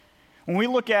When we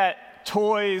look at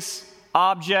toys,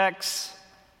 objects,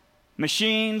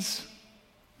 machines,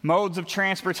 modes of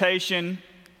transportation,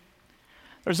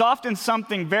 there's often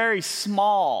something very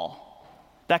small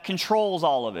that controls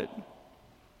all of it.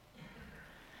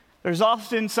 There's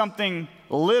often something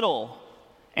little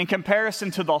in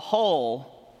comparison to the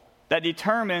whole that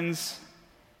determines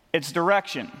its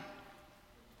direction.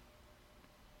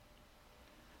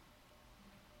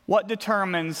 What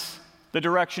determines the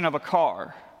direction of a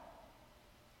car?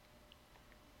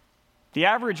 The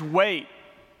average weight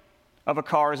of a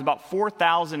car is about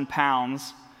 4,000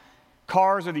 pounds.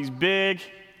 Cars are these big,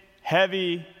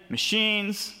 heavy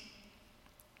machines.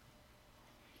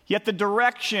 Yet the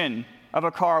direction of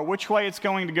a car, which way it's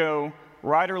going to go,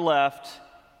 right or left,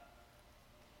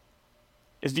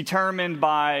 is determined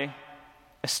by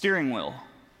a steering wheel.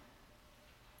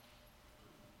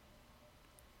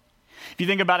 If you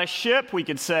think about a ship, we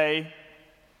could say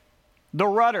the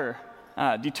rudder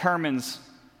determines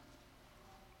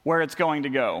where it's going to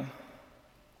go.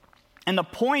 And the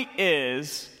point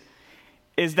is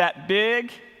that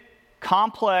big,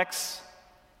 complex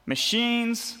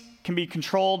machines can be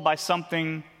controlled by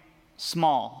something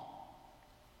small.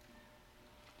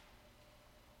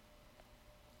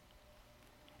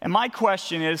 And my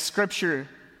question is, Scripture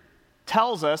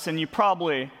tells us, and you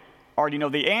probably already know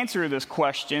the answer to this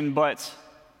question, but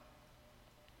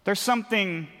there's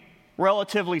something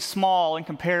relatively small in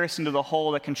comparison to the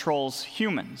whole that controls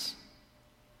humans.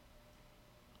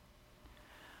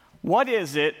 What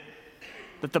is it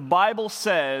that the Bible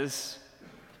says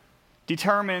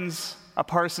determines a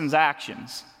person's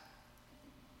actions?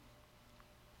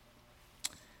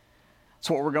 That's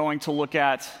what we're going to look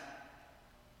at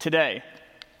today.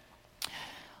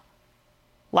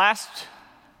 Last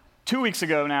 2 weeks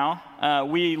ago now,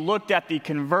 we looked at the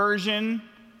conversion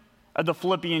of the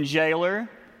Philippian jailer.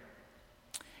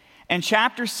 And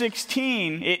chapter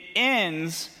 16, it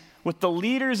ends with the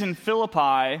leaders in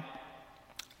Philippi.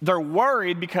 They're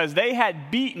worried because they had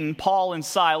beaten Paul and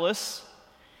Silas.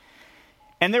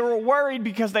 And they were worried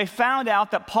because they found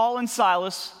out that Paul and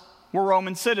Silas were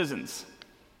Roman citizens.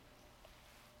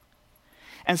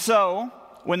 And so,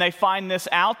 when they find this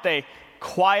out, they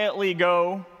quietly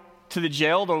go to the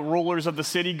jail. The rulers of the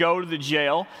city go to the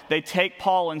jail. They take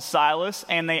Paul and Silas,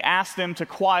 and they ask them to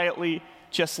quietly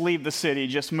just leave the city,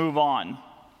 just move on.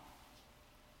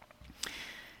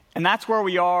 And that's where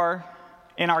we are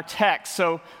in our text.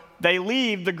 So they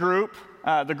leave the group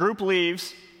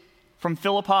leaves from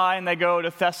Philippi, and they go to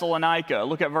Thessalonica.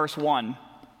 Look at verse 1.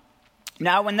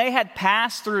 Now, when they had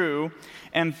passed through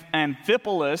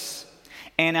Amphipolis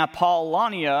and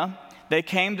Apollonia, they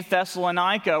came to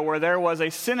Thessalonica, where there was a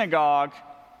synagogue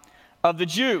of the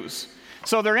Jews.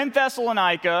 So they're in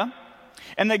Thessalonica,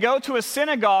 and they go to a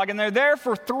synagogue, and they're there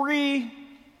for 3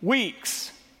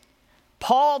 weeks.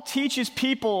 Paul teaches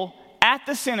people at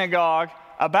the synagogue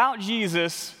about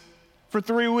Jesus for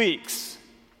 3 weeks.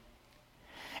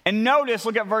 And notice,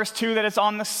 look at verse 2, that it's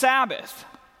on the Sabbath.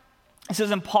 It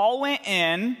says, and Paul went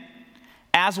in,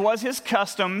 as was his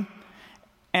custom,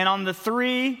 and on the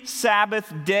 3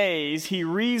 Sabbath days he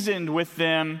reasoned with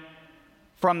them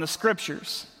from the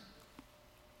Scriptures.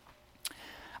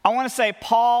 I want to say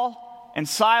Paul and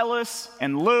Silas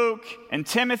and Luke and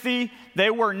Timothy, they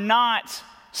were not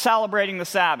celebrating the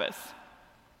Sabbath.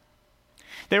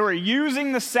 They were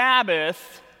using the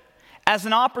Sabbath as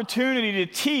an opportunity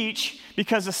to teach,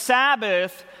 because the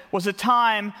Sabbath was a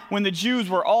time when the Jews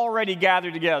were already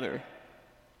gathered together.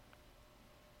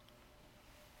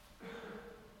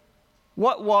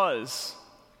 What was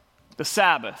the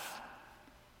Sabbath?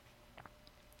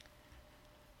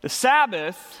 The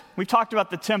Sabbath, we talked about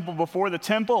the temple before. The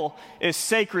temple is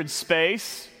sacred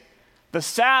space. The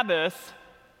Sabbath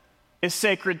is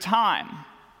sacred time.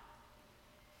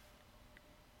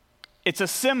 It's a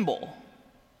symbol.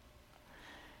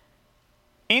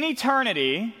 In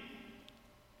eternity,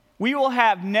 we will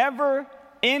have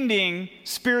never-ending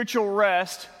spiritual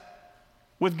rest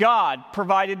with God,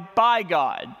 provided by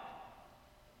God.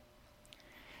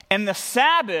 And the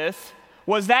Sabbath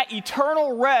was that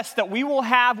eternal rest that we will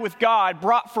have with God,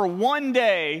 brought for one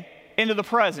day into the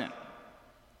present.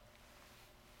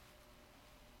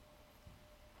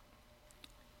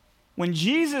 When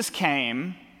Jesus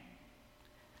came,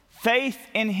 faith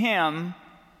in him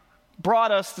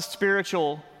brought us the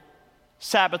spiritual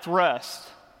Sabbath rest.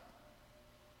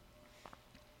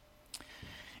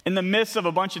 In the midst of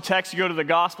a bunch of texts, you go to the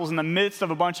Gospels, in the midst of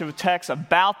a bunch of texts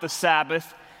about the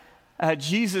Sabbath,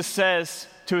 Jesus says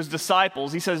to his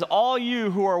disciples, he says, all you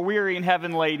who are weary and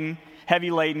heavy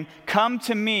laden, come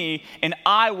to me and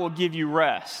I will give you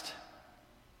rest.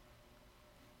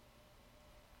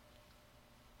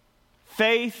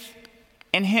 faith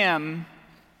in him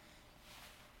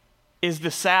is the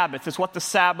Sabbath. It's what the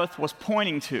Sabbath was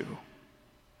pointing to.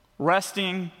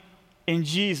 Resting in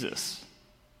Jesus.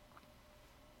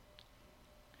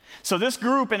 So this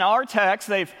group in our text,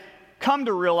 they've come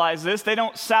to realize this. They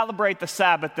don't celebrate the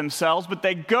Sabbath themselves, but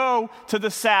they go to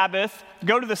the Sabbath,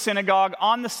 go to the synagogue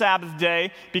on the Sabbath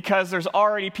day because there's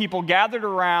already people gathered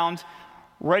around,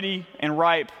 ready and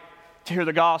ripe to hear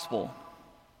the gospel.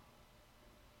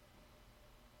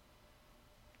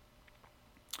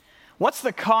 What's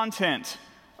the content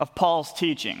of Paul's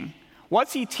teaching?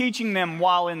 What's he teaching them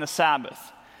while in the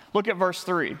Sabbath? Look at verse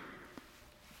 3.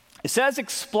 It says,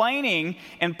 explaining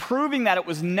and proving that it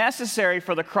was necessary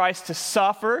for the Christ to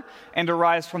suffer and to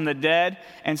rise from the dead,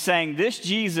 and saying, this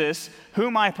Jesus,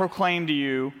 whom I proclaim to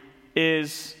you,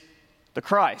 is the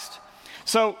Christ.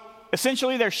 So,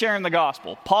 essentially, they're sharing the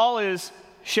gospel. Paul is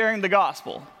sharing the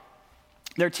gospel.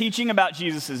 They're teaching about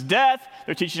Jesus' death,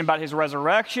 they're teaching about his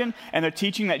resurrection, and they're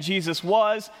teaching that Jesus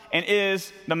was and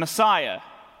is the Messiah.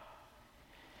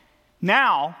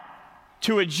 Now,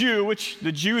 to a Jew, which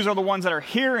the Jews are the ones that are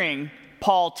hearing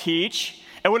Paul teach,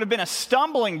 it would have been a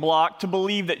stumbling block to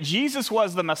believe that Jesus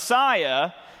was the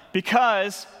Messiah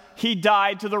because he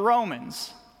died to the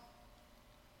Romans.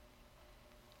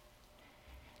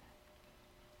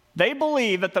 They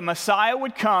believed that the Messiah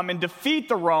would come and defeat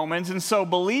the Romans, and so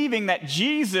believing that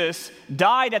Jesus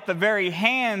died at the very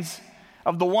hands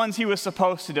of the ones he was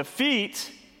supposed to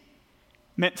defeat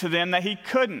meant to them that he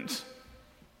couldn't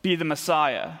be the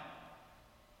Messiah.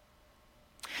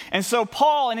 And so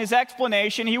Paul, in his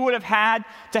explanation, he would have had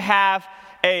to have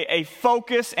a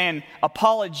focus and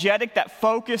apologetic that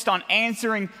focused on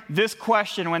answering this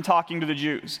question when talking to the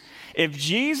Jews. If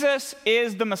Jesus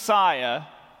is the Messiah,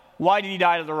 why did he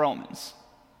die to the Romans?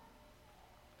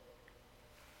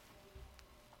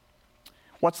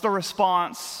 What's the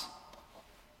response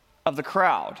of the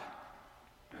crowd?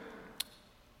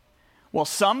 Well,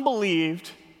 some believed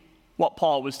what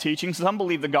Paul was teaching. Some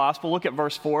believed the gospel. Look at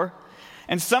verse 4.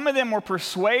 And some of them were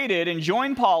persuaded and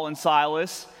joined Paul and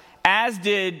Silas, as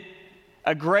did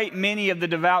a great many of the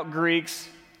devout Greeks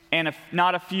and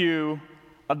not a few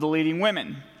of the leading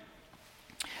women.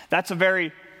 That's a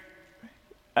verse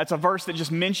that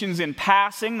just mentions in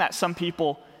passing that some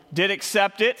people did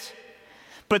accept it.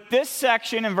 But this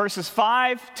section in verses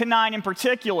 5 to 9 in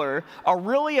particular are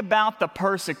really about the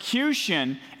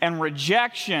persecution and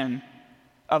rejection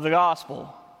of the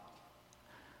gospel.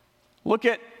 Look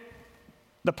at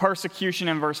the persecution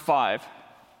in verse 5.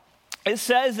 It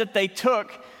says that they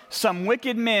took some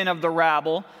wicked men of the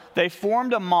rabble, they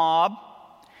formed a mob,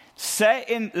 set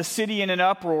in the city in an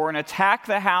uproar, and attacked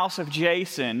the house of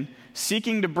Jason,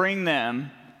 seeking to bring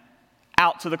them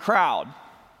out to the crowd.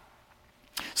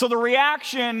 So the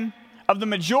reaction of the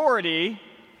majority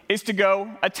is to go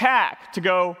attack, to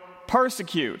go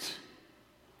persecute.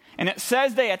 And it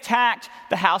says they attacked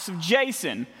the house of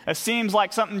Jason. It seems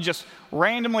like something just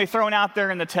randomly thrown out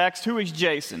there in the text. Who is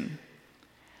Jason?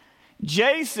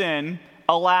 Jason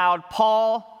allowed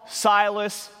Paul,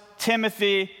 Silas,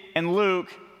 Timothy, and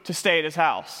Luke to stay at his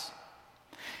house.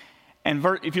 And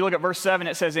if you look at verse 7,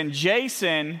 it says, and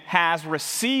Jason has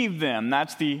received them.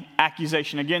 That's the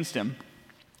accusation against him.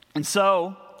 And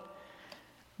so,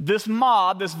 this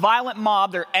mob, this violent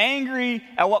mob, they're angry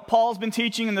at what Paul's been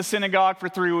teaching in the synagogue for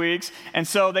 3 weeks. And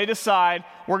so they decide,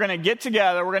 we're going to get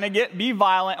together, we're going to be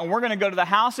violent, and we're going to go to the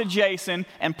house of Jason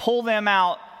and pull them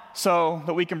out so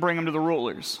that we can bring them to the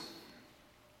rulers.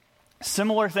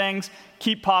 Similar things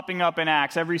keep popping up in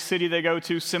Acts. Every city they go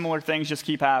to, similar things just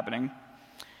keep happening.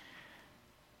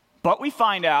 But we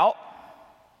find out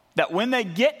that when they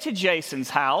get to Jason's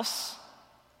house,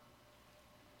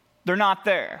 they're not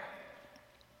there.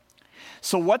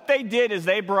 So what they did is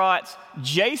they brought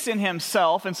Jason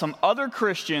himself and some other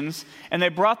Christians, and they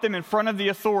brought them in front of the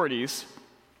authorities.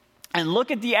 And look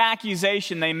at the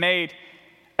accusation they made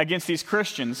against these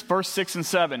Christians, verse 6 and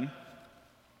 7.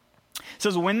 It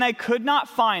says, when they could not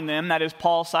find them, that is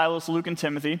Paul, Silas, Luke, and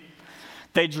Timothy,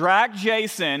 they dragged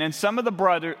Jason and some of the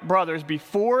brothers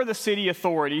before the city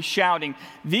authorities, shouting,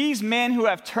 these men who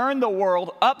have turned the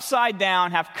world upside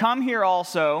down have come here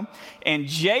also, and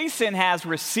Jason has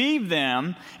received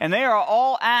them, and they are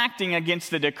all acting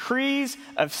against the decrees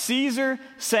of Caesar,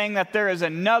 saying that there is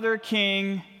another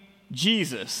king,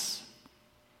 Jesus.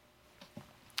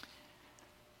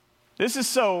 This is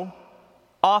so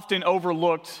often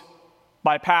overlooked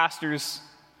by pastors.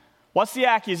 What's the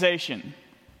accusation?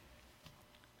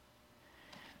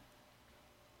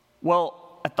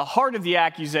 Well, at the heart of the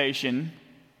accusation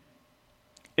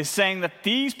is saying that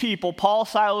these people, Paul,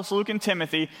 Silas, Luke, and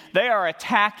Timothy, they are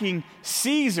attacking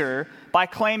Caesar by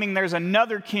claiming there's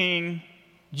another king,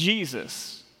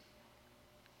 Jesus.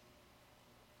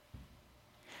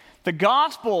 The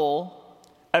gospel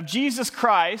of Jesus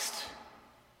Christ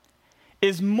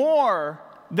is more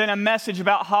than a message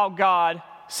about how God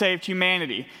saved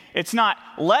humanity. It's not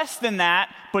less than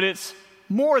that, but it's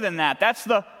more than that. That's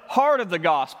the heart of the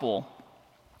gospel.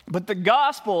 But the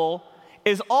gospel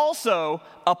is also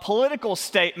a political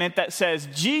statement that says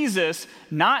Jesus,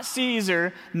 not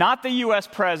Caesar, not the U.S.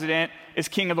 president, is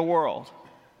king of the world.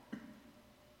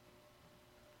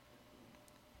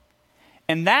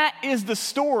 And that is the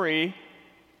story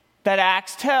that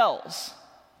Acts tells.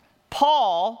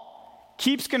 Paul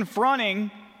keeps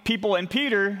confronting people, and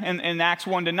Peter in Acts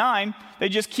 1-9, they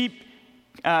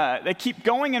keep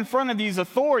going in front of these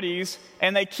authorities,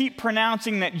 and they keep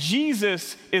pronouncing that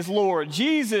Jesus is Lord.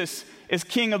 Jesus is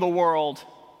king of the world,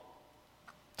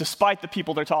 despite the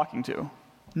people they're talking to,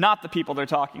 not the people they're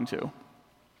talking to.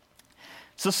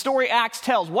 It's the story Acts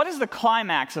tells. What is the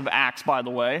climax of Acts, by the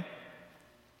way?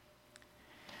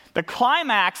 The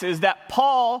climax is that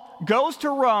Paul goes to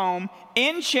Rome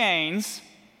in chains,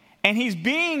 and he's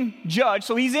being judged.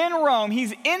 So he's in Rome,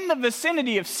 he's in the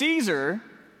vicinity of Caesar,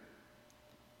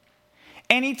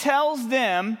 and he tells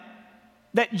them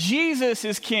that Jesus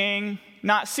is king,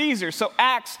 not Caesar. So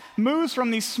Acts moves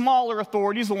from these smaller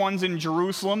authorities, the ones in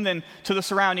Jerusalem, then to the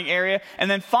surrounding area,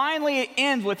 and then finally it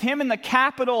ends with him in the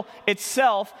capital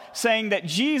itself saying that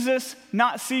Jesus,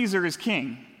 not Caesar, is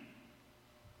king.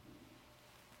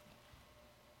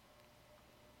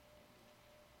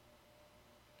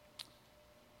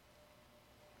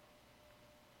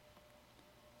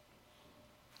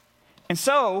 And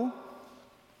so,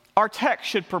 our text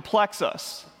should perplex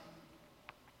us.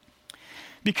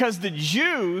 Because the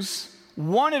Jews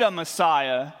wanted a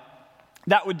Messiah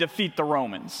that would defeat the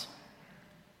Romans.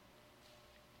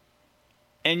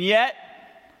 And yet,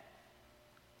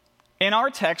 in our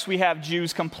text, we have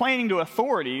Jews complaining to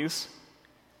authorities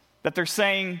that they're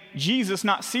saying Jesus,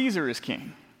 not Caesar, is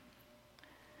king.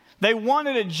 They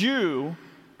wanted a Jew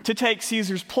to take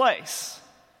Caesar's place.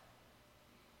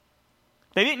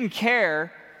 They didn't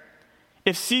care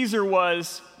if Caesar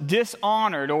was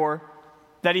dishonored or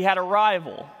that he had a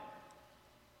rival.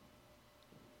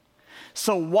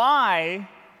 So why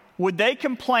would they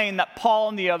complain that Paul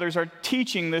and the others are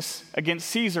teaching this against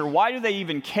Caesar? Why do they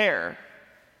even care?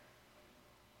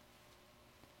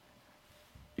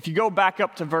 If you go back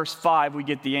up to verse 5, we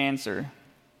get the answer.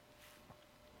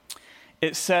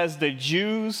 It says the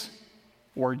Jews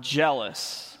were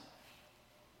jealous.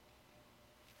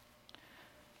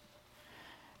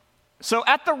 So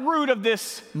at the root of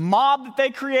this mob that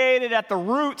they created, at the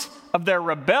root of their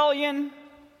rebellion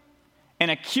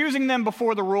and accusing them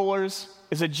before the rulers,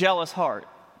 is a jealous heart.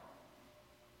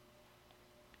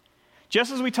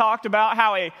 Just as we talked about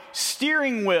how a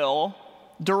steering wheel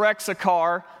directs a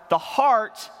car, the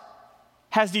heart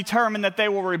has determined that they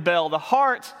will rebel. The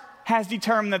heart has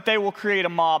determined that they will create a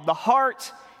mob. The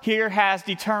heart here has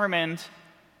determined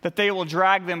that they will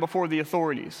drag them before the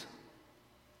authorities.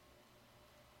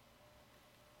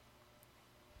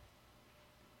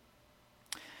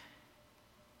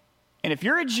 And if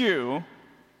you're a Jew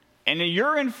and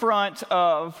you're in front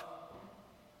of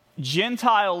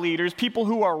Gentile leaders, people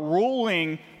who are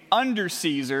ruling under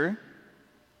Caesar,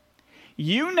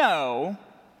 you know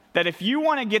that if you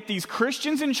want to get these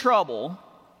Christians in trouble,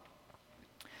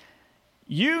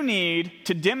 you need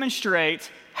to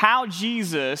demonstrate how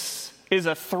Jesus is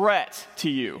a threat to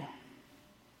you.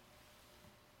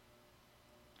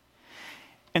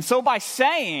 And so by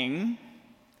saying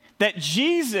that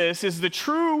Jesus is the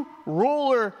true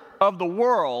ruler of the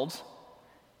world,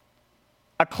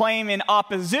 a claim in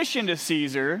opposition to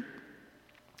Caesar,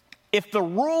 if the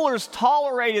rulers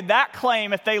tolerated that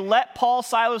claim, if they let Paul,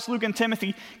 Silas, Luke, and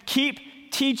Timothy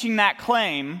keep teaching that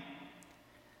claim,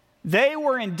 they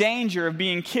were in danger of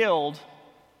being killed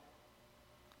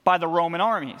by the Roman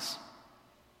armies,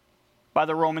 by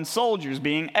the Roman soldiers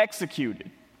being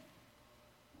executed.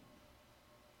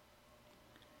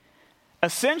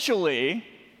 Essentially,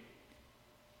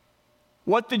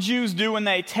 what the Jews do when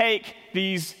they take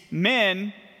these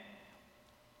men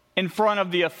in front of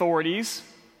the authorities,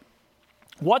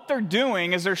 what they're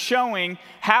doing is they're showing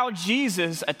how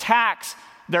Jesus attacks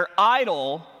their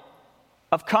idol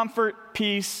of comfort,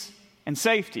 peace, and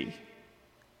safety.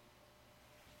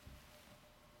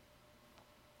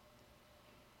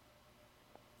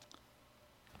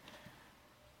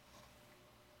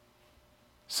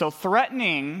 So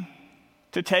threatening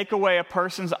to take away a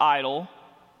person's idol,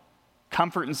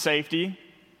 comfort and safety,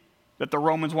 that the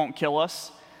Romans won't kill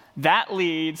us, that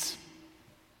leads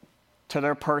to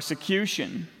their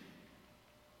persecution.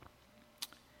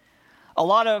 A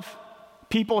lot of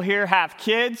people here have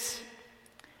kids,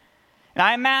 and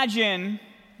I imagine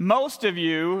most of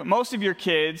your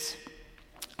kids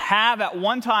have at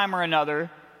one time or another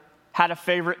had a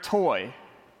favorite toy.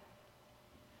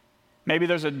 Maybe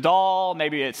there's a doll,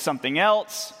 maybe it's something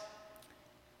else.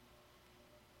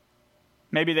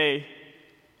 Maybe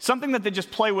something that they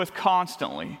just play with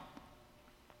constantly.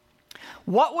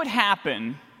 What would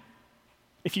happen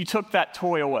if you took that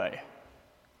toy away?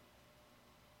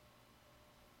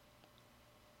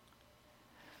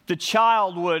 The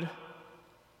child would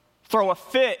throw a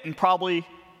fit and probably,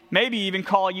 maybe even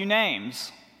call you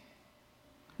names.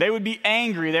 They would be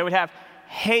angry. They would have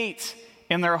hate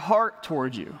in their heart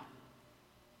toward you.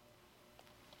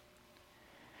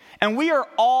 And we are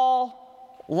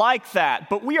all like that,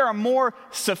 but we are more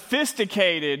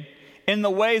sophisticated in the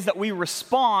ways that we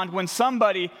respond when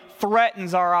somebody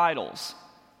threatens our idols.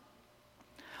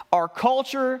 Our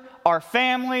culture, our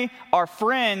family, our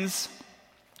friends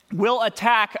will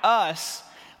attack us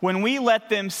when we let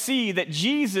them see that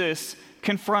Jesus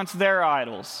confronts their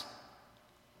idols.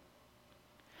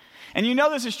 And you know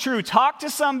this is true. Talk to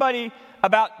somebody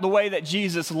about the way that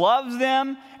Jesus loves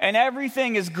them, and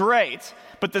everything is great.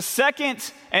 But the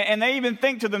second, and they even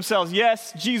think to themselves,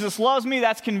 yes, Jesus loves me,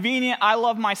 that's convenient, I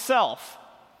love myself.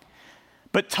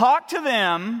 But talk to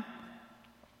them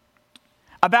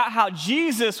about how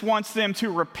Jesus wants them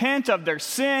to repent of their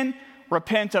sin,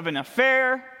 repent of an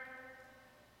affair,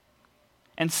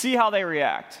 and see how they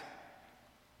react.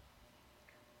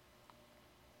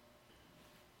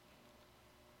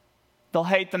 They'll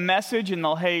hate the message and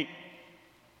they'll hate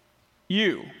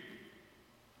you.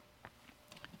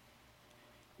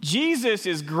 Jesus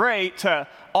is great to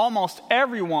almost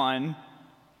everyone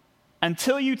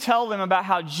until you tell them about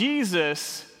how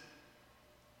Jesus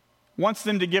wants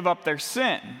them to give up their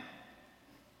sin.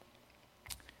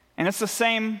 And it's the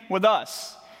same with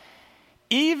us.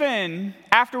 Even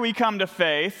after we come to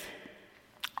faith,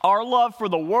 our love for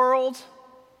the world,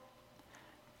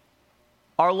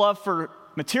 our love for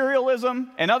materialism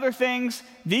and other things,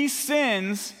 these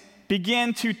sins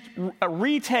begin to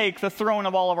retake the throne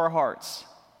of all of our hearts.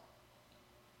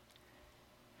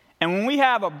 And when we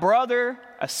have a brother,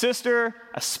 a sister,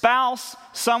 a spouse,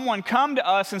 someone come to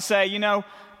us and say,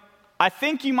 I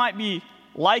think you might be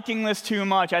liking this too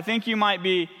much. I think you might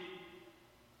be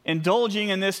indulging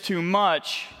in this too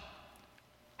much.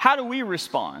 How do we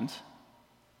respond?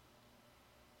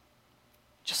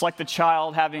 Just like the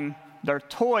child having their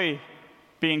toy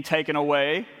being taken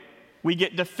away, we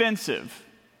get defensive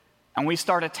and we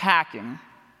start attacking.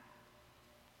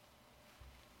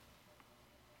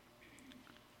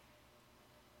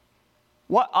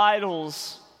 What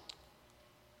idols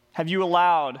have you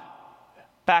allowed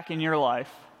back in your life?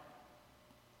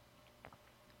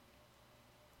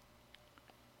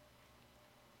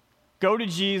 Go to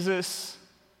Jesus,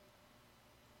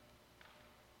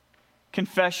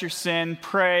 confess your sin,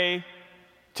 pray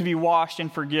to be washed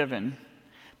and forgiven.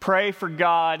 Pray for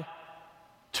God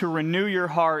to renew your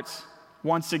hearts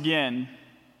once again.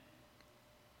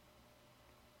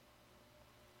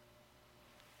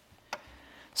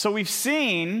 So we've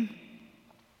seen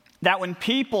that when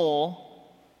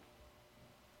people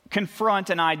confront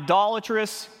an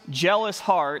idolatrous, jealous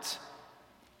heart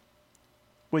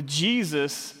with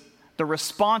Jesus, the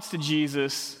response to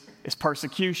Jesus is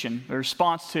persecution. The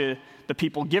response to the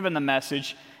people given the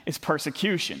message is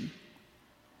persecution.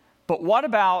 But what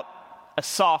about a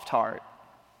soft heart?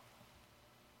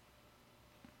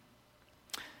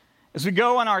 As we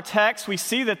go in our text, we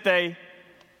see that they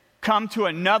come to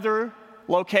another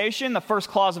location. The first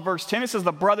clause of verse 10, it says,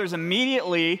 the brothers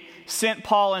immediately sent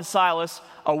Paul and Silas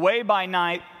away by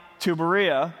night to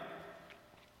Berea.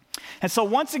 And so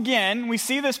once again, we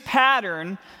see this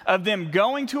pattern of them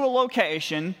going to a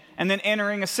location and then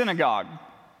entering a synagogue.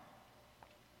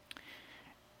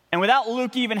 And without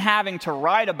Luke even having to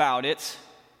write about it,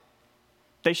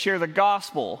 they share the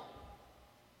gospel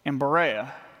in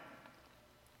Berea.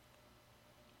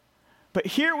 But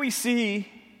here we see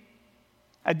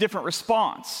a different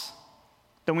response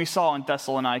than we saw in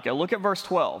Thessalonica. Look at verse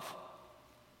 12.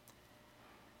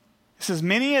 It says,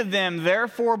 many of them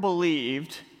therefore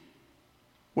believed,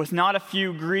 with not a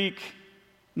few Greek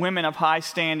women of high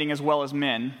standing as well as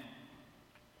men.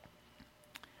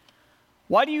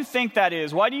 Why do you think that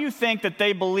is? Why do you think that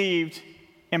they believed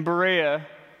in Berea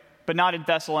but not in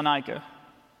Thessalonica?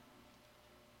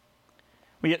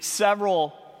 We get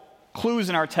several clues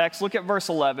in our text. Look at verse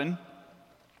 11.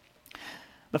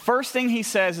 The first thing he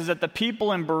says is that the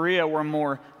people in Berea were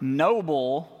more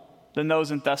noble than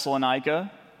those in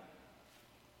Thessalonica.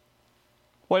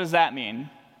 What does that mean?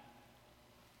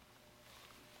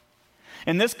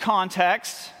 In this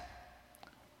context,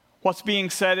 what's being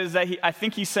said is that I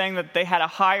think he's saying that they had a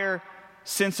higher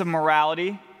sense of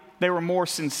morality. They were more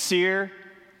sincere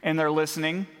in their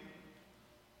listening.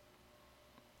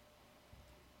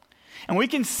 And we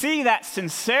can see that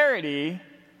sincerity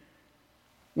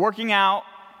working out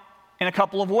in a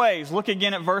couple of ways. Look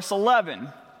again at verse 11.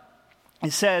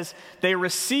 It says, they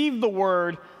received the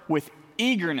word with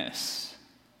eagerness.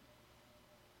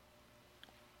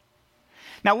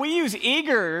 Now we use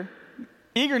eagerness,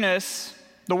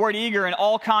 the word eager, in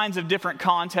all kinds of different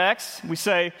contexts. We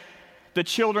say the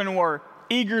children were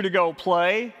eager to go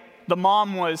play. The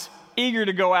mom was eager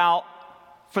to go out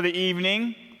for the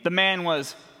evening. The man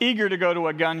was eager to go to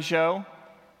a gun show.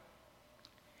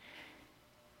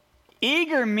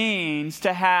 Eager means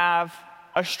to have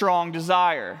a strong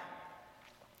desire.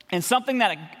 And something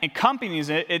that accompanies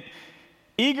it,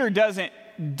 eager doesn't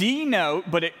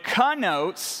denote, but it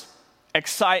connotes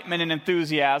excitement and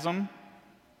enthusiasm.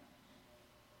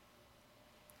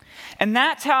 And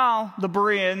that's how the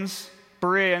Bereans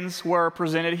were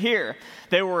presented here.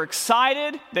 They were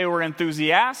excited, they were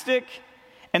enthusiastic,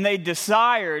 and they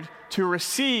desired to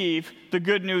receive the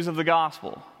good news of the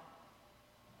gospel.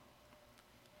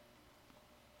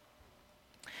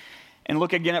 And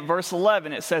look again at verse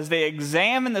 11. It says, they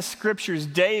examined the scriptures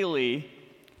daily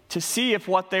to see if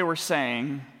what they were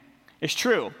saying is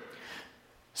true.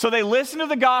 So they listened to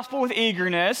the gospel with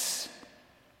eagerness,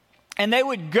 and they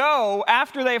would go,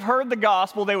 after they've heard the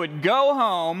gospel, they would go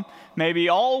home, maybe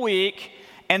all week,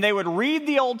 and they would read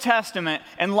the Old Testament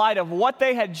in light of what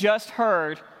they had just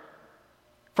heard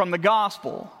from the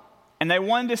gospel. And they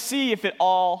wanted to see if it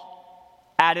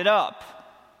all added up.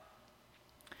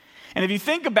 And if you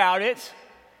think about it,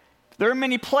 there are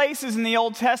many places in the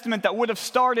Old Testament that would have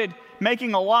started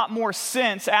making a lot more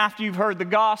sense after you've heard the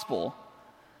gospel.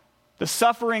 The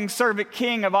suffering servant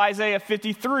king of Isaiah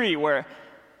 53, where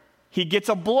he gets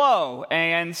a blow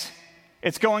and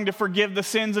it's going to forgive the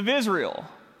sins of Israel.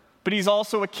 But he's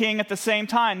also a king at the same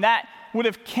time. That would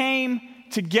have came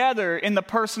together in the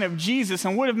person of Jesus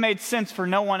and would have made sense for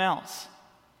no one else.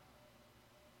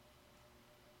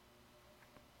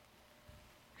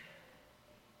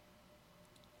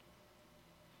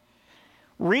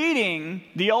 Reading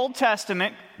the Old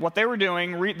Testament, what they were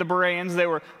doing, the Bereans, they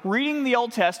were reading the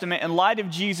Old Testament in light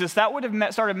of Jesus. That would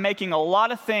have started making a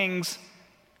lot of things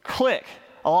click,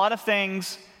 a lot of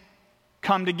things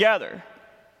come together.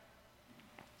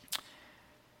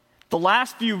 The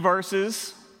last few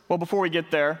verses, well, before we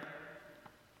get there,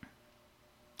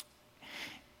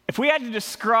 if we had to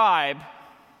describe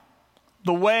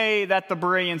the way that the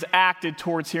Bereans acted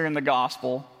towards hearing the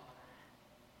gospel,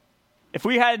 if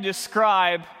we had to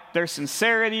describe their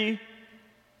sincerity,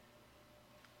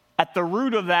 at the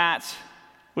root of that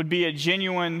would be a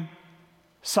genuine,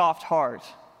 soft heart.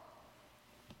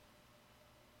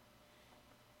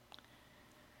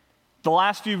 The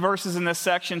last few verses in this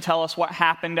section tell us what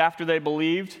happened after they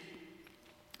believed.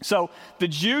 So the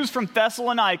Jews from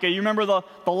Thessalonica, you remember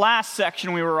the last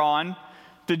section we were on,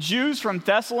 the Jews from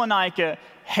Thessalonica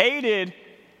hated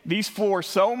these four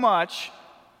so much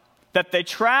that they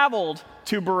traveled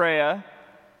to Berea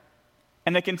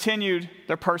and they continued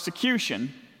their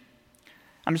persecution.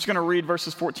 I'm just going to read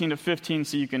verses 14 to 15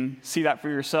 so you can see that for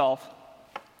yourself.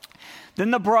 Then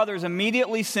the brothers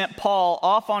immediately sent Paul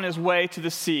off on his way to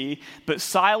the sea, but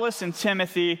Silas and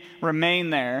Timothy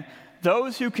remained there.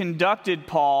 Those who conducted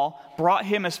Paul brought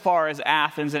him as far as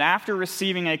Athens, and after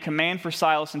receiving a command for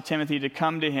Silas and Timothy to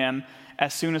come to him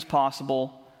as soon as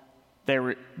possible,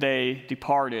 they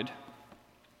departed.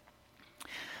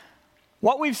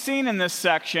 What we've seen in this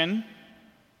section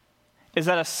is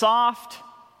that a soft,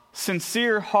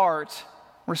 sincere heart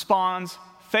responds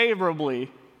favorably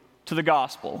to the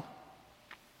gospel.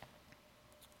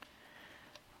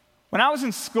 When I was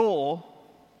in school,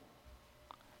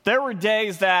 there were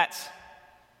days that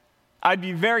I'd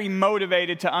be very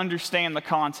motivated to understand the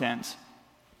content.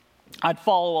 I'd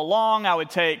follow along, I would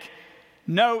take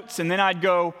notes, and then I'd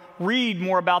go read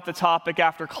more about the topic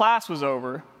after class was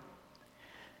over.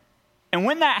 And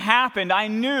when that happened, I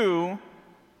knew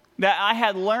that I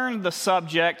had learned the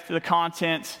subject, the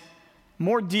content,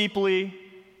 more deeply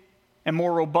and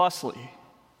more robustly.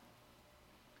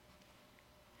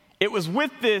 It was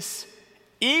with this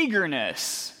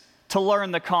eagerness to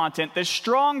learn the content, this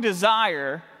strong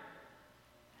desire,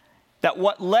 that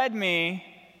what led me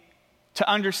to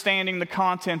understanding the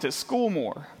content at school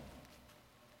more.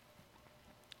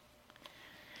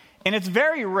 And it's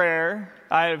very rare,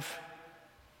 I've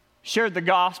shared the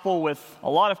gospel with a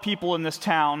lot of people in this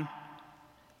town,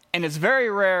 and it's very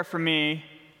rare for me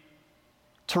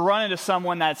to run into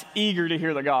someone that's eager to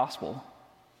hear the gospel,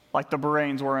 like the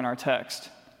Bereans were in our text.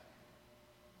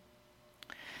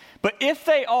 But if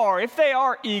they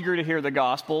are eager to hear the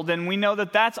gospel, then we know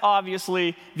that that's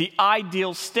obviously the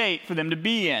ideal state for them to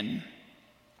be in.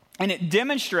 And it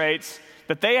demonstrates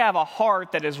that they have a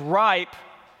heart that is ripe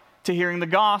to hearing the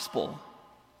gospel.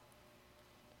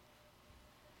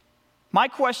 My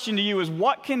question to you is,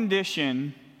 what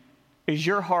condition is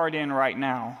your heart in right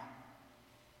now?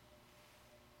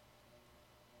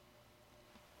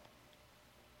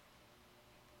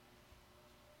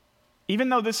 Even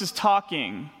though this is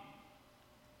talking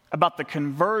about the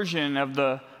conversion of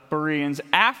the Bereans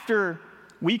after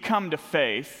we come to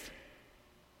faith,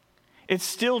 it's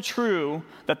still true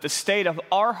that the state of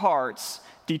our hearts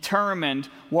determine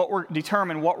what we're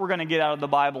going to get out of the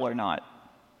Bible or not.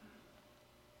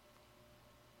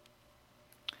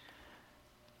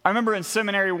 I remember in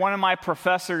seminary, one of my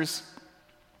professors,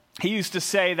 he used to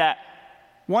say that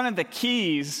one of the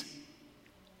keys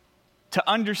to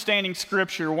understanding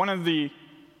Scripture, one of the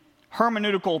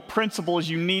hermeneutical principles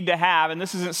you need to have, and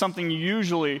this isn't something you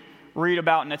usually read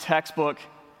about in a textbook,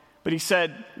 but he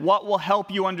said, what will help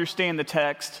you understand the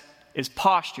text is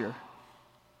posture.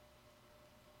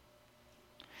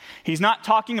 He's not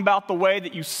talking about the way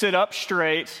that you sit up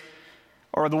straight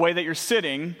or the way that you're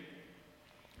sitting.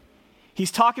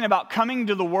 He's talking about coming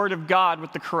to the Word of God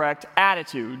with the correct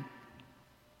attitude.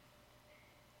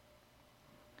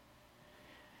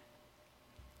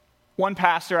 One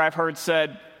pastor I've heard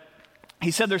said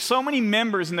there's so many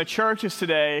members in the churches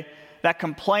today that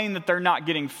complain that they're not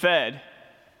getting fed,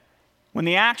 when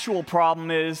the actual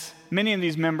problem is many of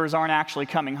these members aren't actually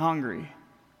coming hungry.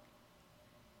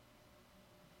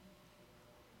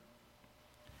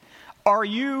 Are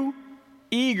you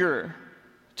eager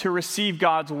to receive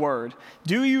God's word?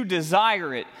 Do you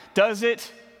desire it? Does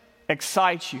it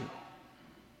excite you?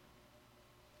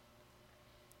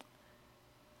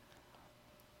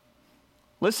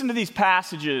 Listen to these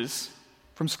passages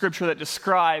from Scripture that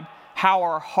describe how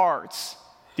our hearts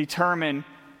determine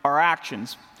our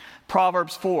actions.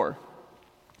 Proverbs 4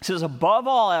 says, above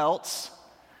all else,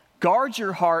 guard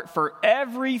your heart, for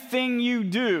everything you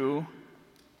do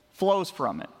flows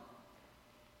from it.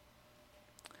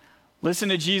 Listen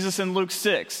to Jesus in Luke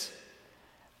 6.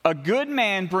 A good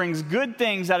man brings good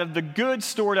things out of the good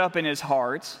stored up in his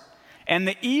heart, and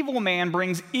the evil man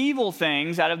brings evil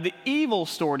things out of the evil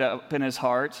stored up in his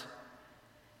heart.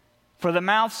 For the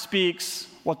mouth speaks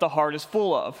what the heart is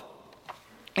full of.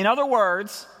 In other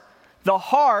words, the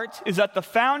heart is at the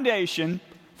foundation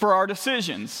for our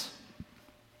decisions.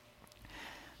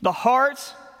 The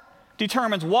heart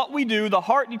determines what we do. The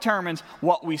heart determines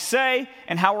what we say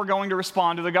and how we're going to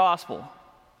respond to the gospel.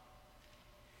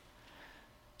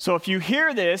 So if you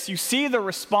hear this, you see the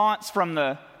response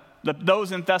from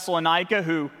those in Thessalonica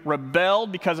who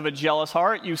rebelled because of a jealous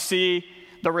heart. You see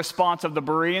the response of the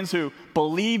Bereans who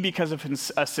believe because of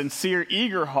a sincere,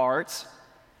 eager heart.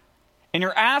 And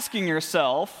you're asking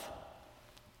yourself,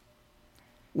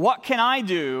 what can I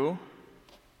do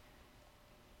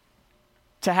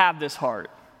to have this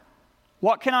heart?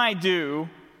 What can I do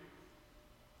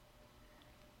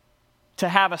to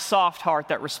have a soft heart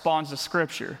that responds to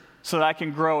Scripture so that I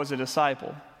can grow as a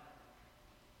disciple?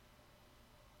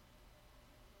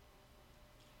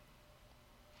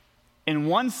 In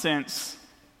one sense,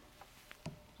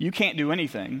 you can't do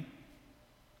anything.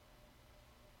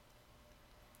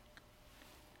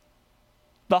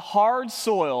 The hard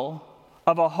soil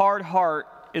of a hard heart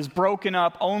is broken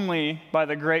up only by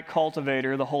the great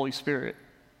cultivator, the Holy Spirit.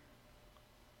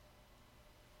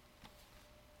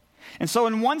 And so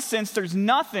in one sense, there's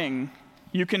nothing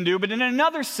you can do, but in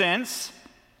another sense,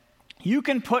 you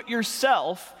can put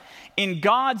yourself in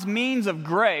God's means of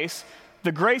grace,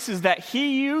 the graces that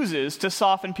He uses to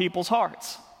soften people's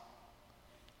hearts.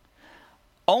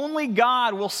 Only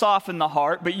God will soften the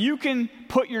heart, but you can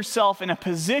put yourself in a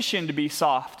position to be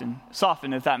softened,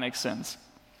 if that makes sense.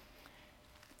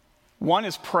 One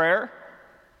is prayer.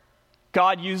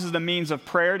 God uses the means of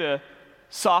prayer to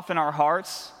soften our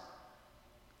hearts.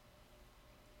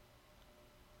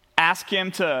 Ask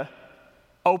Him to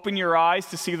open your eyes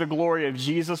to see the glory of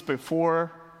Jesus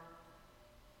before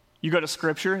you go to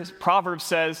Scripture. Proverbs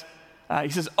says, he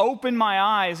says, open my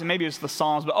eyes, and maybe it's the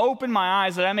Psalms, but open my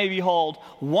eyes that I may behold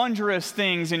wondrous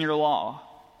things in your law.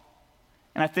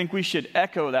 And I think we should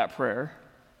echo that prayer.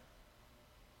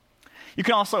 You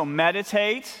can also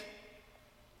meditate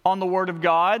on the Word of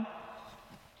God.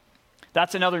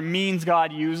 That's another means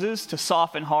God uses to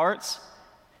soften hearts.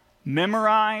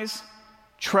 Memorize,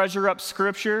 treasure up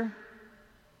Scripture,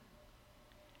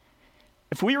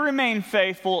 if we remain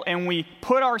faithful and we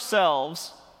put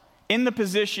ourselves in the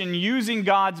position using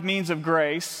God's means of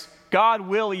grace, God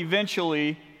will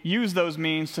eventually use those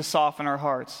means to soften our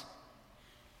hearts.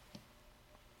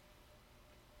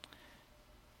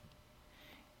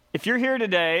 If you're here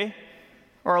today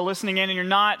or are listening in and you're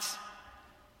not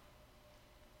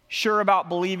sure about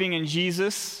believing in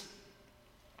Jesus,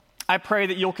 I pray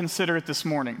that you'll consider it this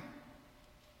morning.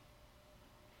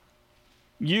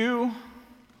 You,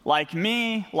 like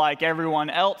me, like everyone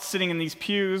else sitting in these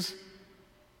pews,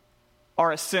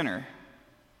 are a sinner.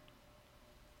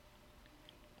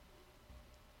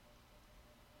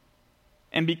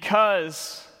 And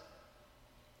because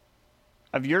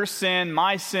of your sin,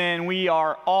 my sin, we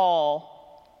are all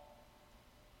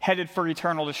headed for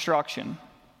eternal destruction.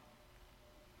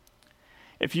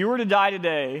 If you were to die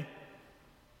today,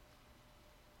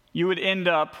 you would end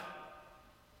up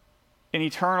in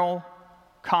eternal,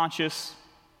 conscious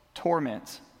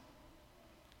torment.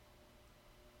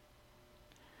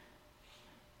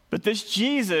 But this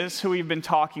Jesus who we've been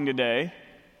talking today,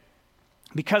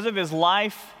 because of his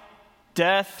life,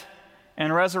 death,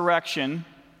 and resurrection,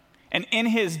 and in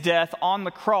his death on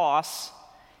the cross,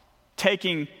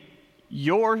 taking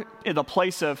the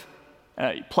place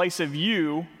of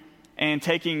you and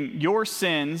taking your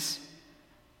sins,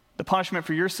 the punishment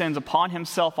for your sins upon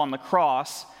himself on the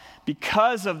cross,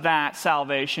 because of that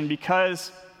salvation,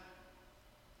 because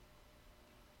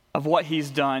of what he's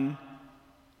done,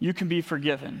 you can be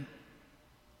forgiven.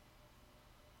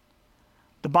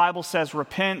 The Bible says,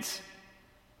 repent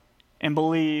and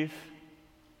believe,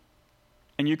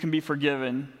 and you can be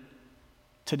forgiven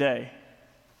today.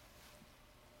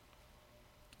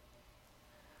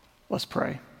 Let's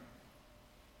pray.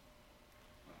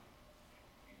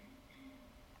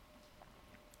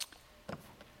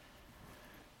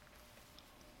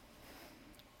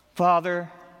 Father,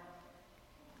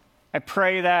 I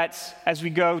pray that as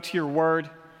we go to your word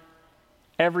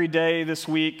every day this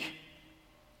week,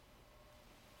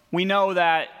 we know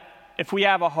that if we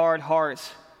have a hard heart,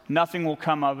 nothing will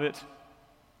come of it.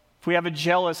 If we have a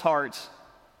jealous heart,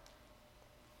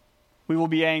 we will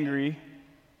be angry.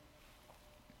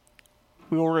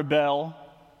 We will rebel.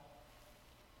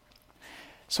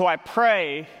 So I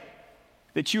pray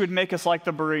that you would make us like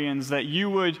the Bereans, that you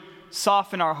would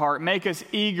soften our heart, make us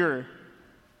eager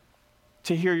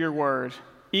to hear your word,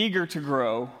 eager to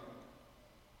grow.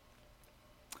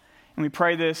 And we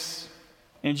pray this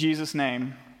in Jesus'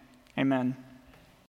 name. Amen.